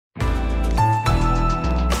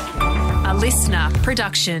listener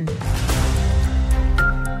production.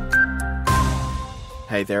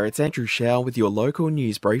 Hey there, it's Andrew Shaw with your local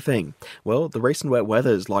news briefing. Well, the recent wet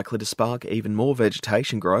weather is likely to spark even more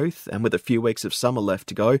vegetation growth, and with a few weeks of summer left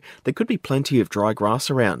to go, there could be plenty of dry grass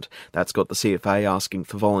around. That's got the CFA asking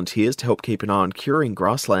for volunteers to help keep an eye on curing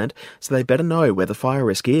grassland, so they better know where the fire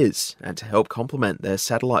risk is, and to help complement their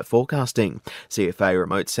satellite forecasting. CFA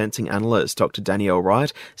remote sensing analyst Dr. Danielle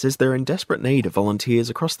Wright says they're in desperate need of volunteers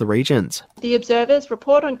across the regions. The observers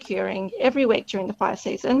report on curing every week during the fire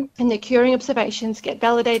season, and the curing observations get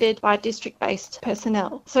validated by district-based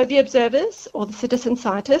personnel. So the observers, or the citizen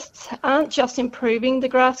scientists, aren't just improving the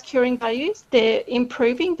grass curing values, they're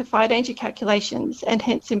improving the fire danger calculations and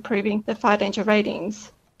hence improving the fire danger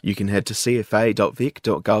ratings. You can head to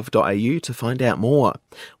cfa.vic.gov.au to find out more.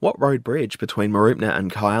 Latrobe Bridge between Maroopna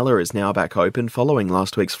and Kyala is now back open following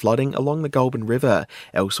last week's flooding along the Latrobe River.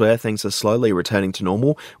 Elsewhere, things are slowly returning to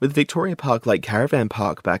normal, with Victoria Park Lake Caravan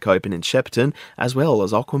Park back open in Shepparton, as well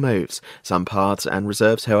as Aquamoves. Some paths and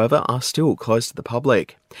reserves, however, are still closed to the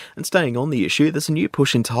public. And staying on the issue, there's a new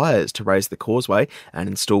push in tyres to raise the causeway and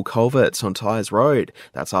install culverts on Tyres Road.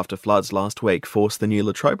 That's after floods last week forced the new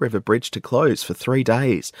Latrobe River Bridge to close for 3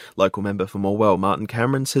 days. Local member for Morwell, Martin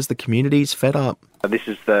Cameron, says the community's fed up. This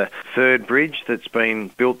is the third bridge that's been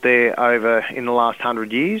built there over in the last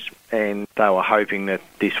 100 years, and they were hoping that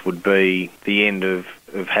this would be the end of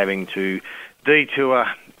having to detour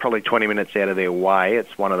probably 20 minutes out of their way.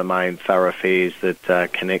 It's one of the main thoroughfares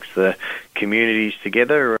that connects the communities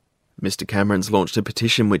together. Mr Cameron's launched a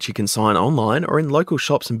petition which you can sign online or in local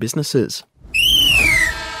shops and businesses.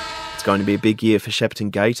 It's going to be a big year for Shepparton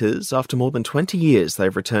Gators. After more than 20 years,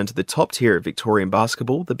 they've returned to the top tier of Victorian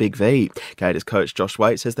basketball, the Big V. Gators coach Josh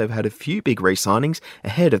Waite says they've had a few big re-signings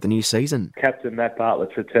ahead of the new season. Captain Matt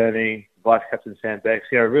Bartlett's returning, Vice Captain Sam Becks.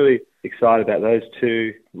 Really excited about those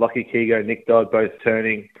two. Lockie Keego, Nick Dodd both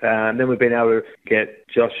turning. And then we've been able to get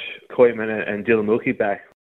Josh Koitman and Dylan Wilkie back.